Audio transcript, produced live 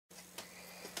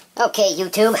Okay,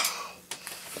 YouTube.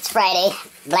 It's Friday,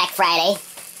 Black Friday.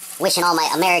 Wishing all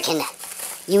my American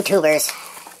YouTubers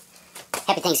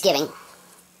happy Thanksgiving.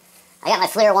 I got my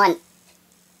Flir One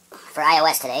for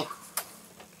iOS today.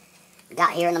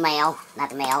 Got here in the mail, not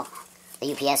the mail,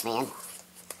 the UPS man.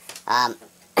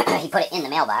 He put it in the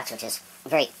mailbox, which is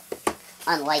very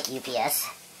unlike UPS.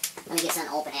 Let me get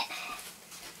something to open it.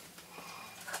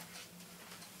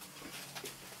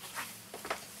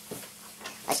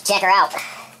 Let's check her out.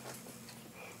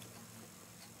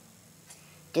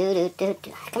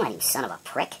 Come on, you son of a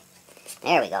prick.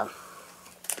 There we go.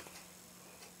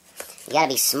 You gotta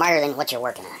be smarter than what you're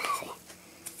working on. See?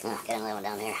 Oh, got another one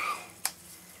down there.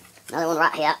 Another one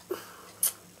right here.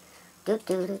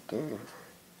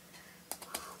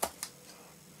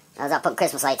 I was out putting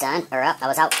Christmas lights on, or up. I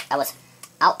was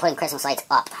out putting Christmas lights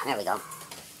up. There we go.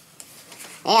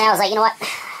 And I was like, you know what?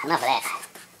 Enough of that.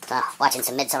 So, watching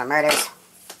some Midsummer Murders.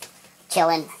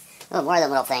 Chilling. Oh, more of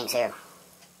them little things here.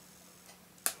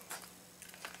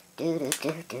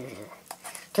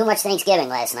 Too much Thanksgiving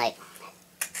last night.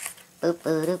 Boop,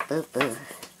 boop, boop, boop, boop.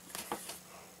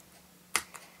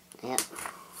 Yep.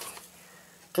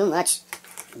 Too much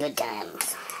good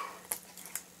times.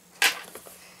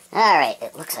 Alright,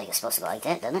 it looks like it's supposed to go like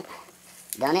that, doesn't it?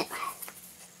 Done it.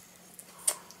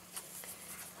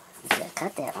 Just gotta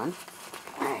cut that one.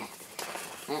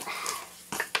 Alright.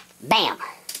 Bam!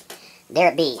 There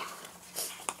it be.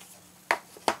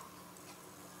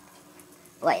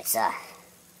 Boy, it's,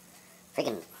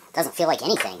 freaking doesn't feel like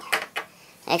anything.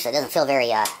 Actually, it doesn't feel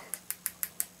very,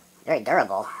 very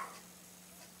durable.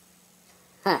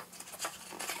 Huh.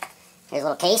 Here's a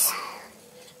little case.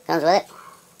 Comes with it.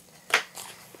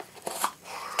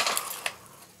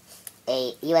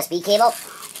 A USB cable.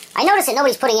 I noticed that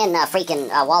nobody's putting in, freaking,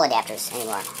 wall adapters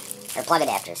anymore. Or plug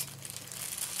adapters.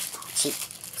 Cheap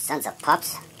sons of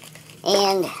pups.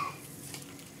 And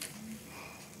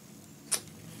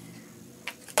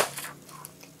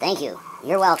thank you.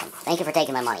 You're welcome. Thank you for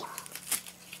taking my money.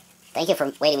 Thank you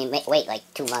for waiting me wait like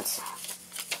 2 months.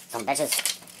 Some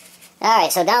bitches.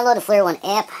 Alright, so download the Flir One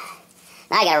app.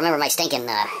 Now I gotta remember my stinking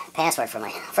password for my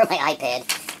iPad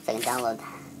so I can download.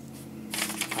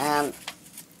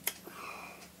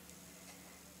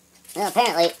 Well,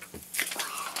 apparently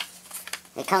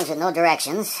it comes with no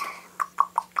directions.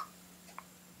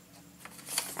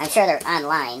 I'm sure they're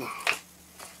online.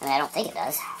 I mean, I don't think it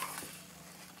does.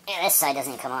 Yeah, this side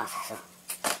doesn't even come off. So.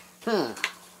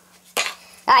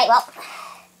 Alright, well.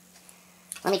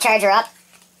 Let me charge her up.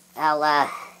 I'll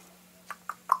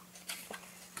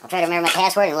try to remember my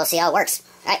password and we'll see how it works.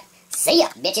 Alright, see ya,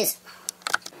 bitches.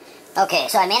 Okay,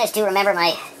 so I managed to remember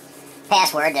my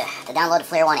password to download the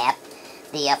Flir One app.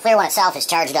 The Flir One itself is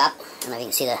charged up. I don't know if you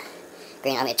can see the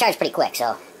green. I mean, it charged pretty quick,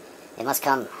 so it must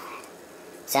come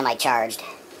semi-charged.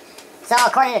 So,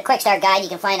 according to the Quick Start Guide you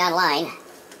can find online,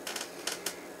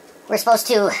 we're supposed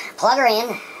to plug her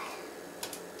in.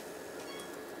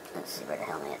 Let's see, where the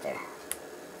hell am I at there?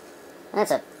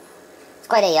 It's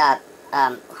quite a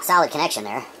solid connection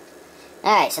there.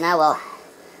 Alright, so now we'll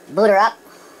boot her up.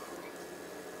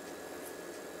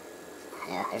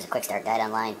 Yeah, there's a Quick Start Guide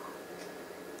online.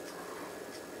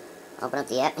 Open up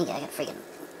the app. I got freaking...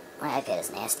 My iPad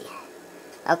is nasty.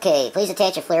 Okay, please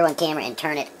attach your Flir One camera and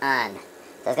turn it on.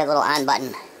 So it's got a little on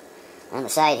button on the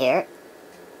side here.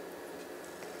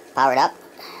 Power it up.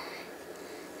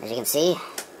 As you can see.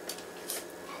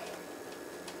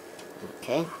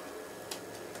 Okay.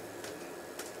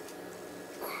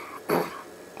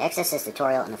 Access this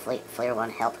tutorial in the Flir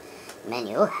One help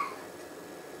menu.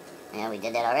 Yeah, we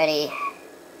did that already.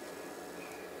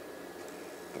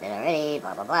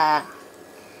 Blah, blah, blah.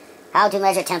 How to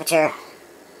measure temperature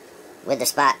with the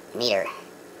spot meter.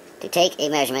 To take a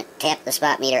measurement, tap the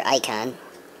spot meter icon.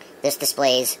 This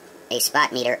displays a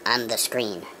spot meter on the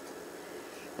screen.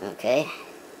 Okay.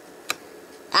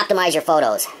 Optimize your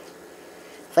photos.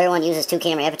 Flir One uses 2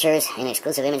 camera apertures and an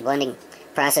exclusive image blending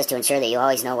process to ensure that you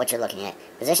always know what you're looking at.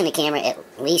 Position the camera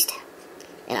at least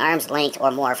an arm's length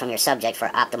or more from your subject for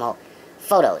optimal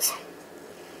photos.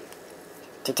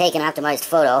 To take an optimized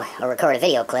photo or record a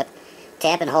video clip,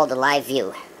 tap and hold the live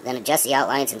view. Then adjust the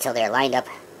outlines until they are lined up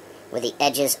with the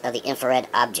edges of the infrared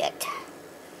object.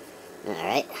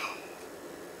 Alright.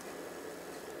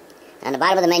 On the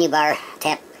bottom of the menu bar,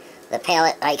 tap the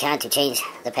palette icon to change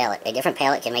the palette. A different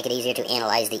palette can make it easier to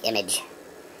analyze the image.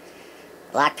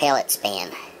 Lock palette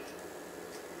span.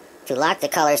 To lock the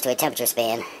colors to a temperature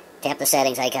span, tap the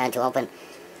settings icon to open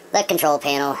the control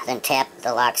panel, then tap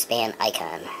the lock span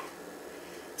icon.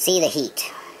 See the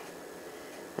heat.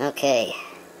 Okay.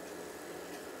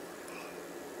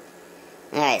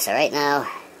 Alright, so right now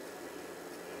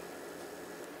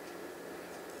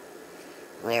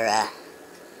we're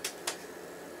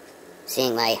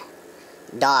seeing my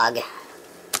dog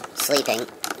sleeping.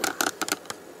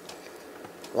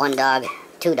 One dog,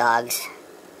 two dogs,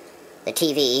 the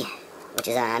TV, which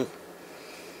is on.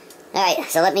 Alright,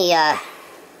 so let me,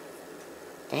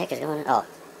 the heck is going on? Oh,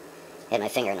 hit my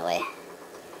finger in the way.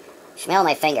 Smell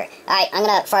my finger. Alright, I'm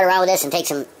gonna fart around with this and take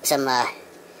some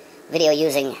video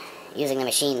using the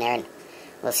machine there, and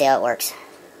we'll see how it works.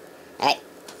 Alright,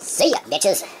 see ya,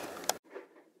 bitches!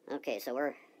 Okay, so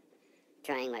we're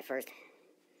trying my first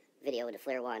video with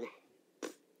the Flir One.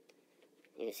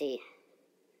 You can see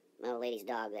my old lady's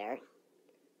dog there. I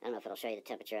don't know if it'll show you the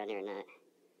temperature on there or not.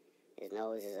 His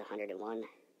nose is 101.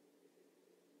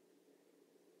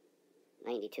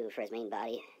 92 for his main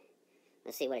body.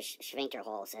 Let's see what his sphincter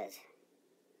hole says.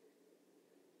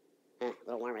 A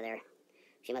little warmer there.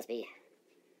 She must be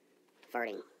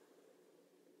farting.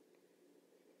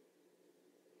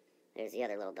 There's the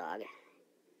other little dog.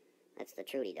 That's the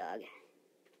Trudy dog.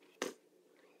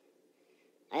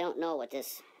 I don't know what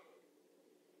this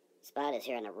spot is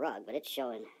here on the rug, but it's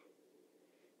showing,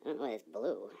 I don't know why it's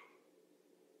blue.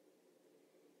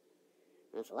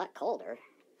 It's a lot colder.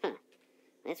 Huh.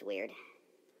 That's weird.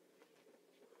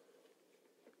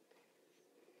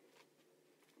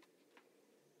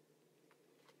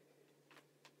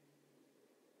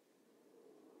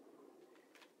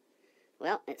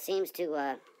 Well, it seems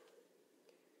to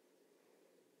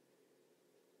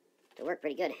work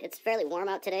pretty good. It's fairly warm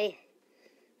out today,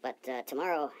 but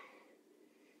tomorrow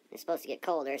it's supposed to get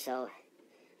colder, so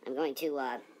I'm going to,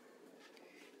 I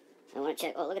want to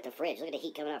check. Oh, look at the fridge. Look at the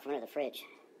heat coming out from under the fridge.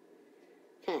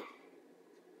 Huh.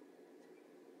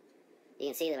 You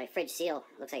can see that my fridge seal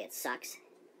looks like it sucks.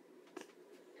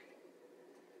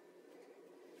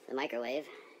 The microwave.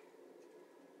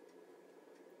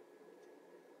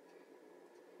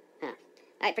 Huh.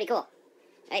 Alright, pretty cool.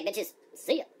 Alright, bitches.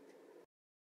 See ya.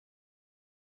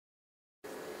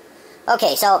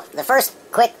 Okay, so the first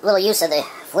quick little use of the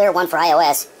Flir One for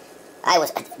iOS,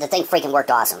 the thing freaking worked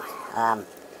awesome. I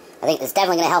think it's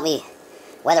definitely going to help me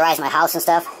weatherize my house and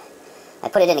stuff. I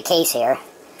put it in a case here.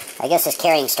 I guess this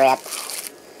carrying strap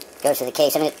goes to the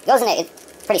case. I mean, it goes in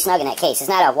it's pretty snug in that case. It's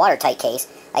not a watertight case.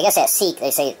 I guess that Seek,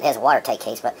 they say it has a watertight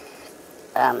case, but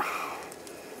now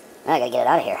I gotta get it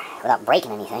out of here without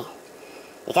breaking anything.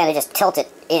 You kind of just tilt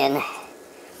it in.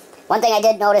 One thing I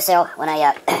did notice though, when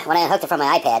I unhooked it from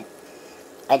my iPad,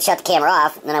 I'd shut the camera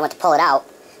off, and then I went to pull it out,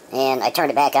 and I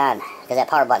turned it back on, because that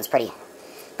power button's pretty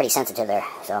sensitive there,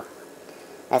 so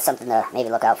that's something to maybe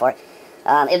look out for.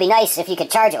 It'd be nice if you could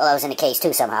charge it while I was in the case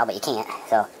too somehow, but you can't,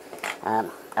 so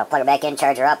I'll plug it back in,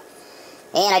 charge her up.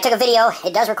 And I took a video.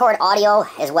 It does record audio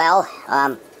as well.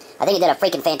 I think it did a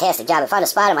freaking fantastic job. I found a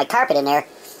spot on my carpet in there,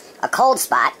 a cold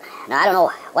spot. Now, I don't know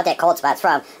what that cold spot's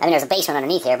from. I mean, there's a basement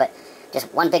underneath here, but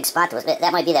just one big spot.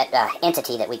 That might be that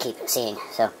entity that we keep seeing,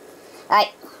 so.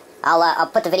 Alright, I'll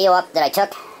put the video up that I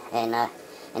took, and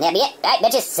that'll be it. Alright,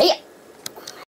 bitches, see ya!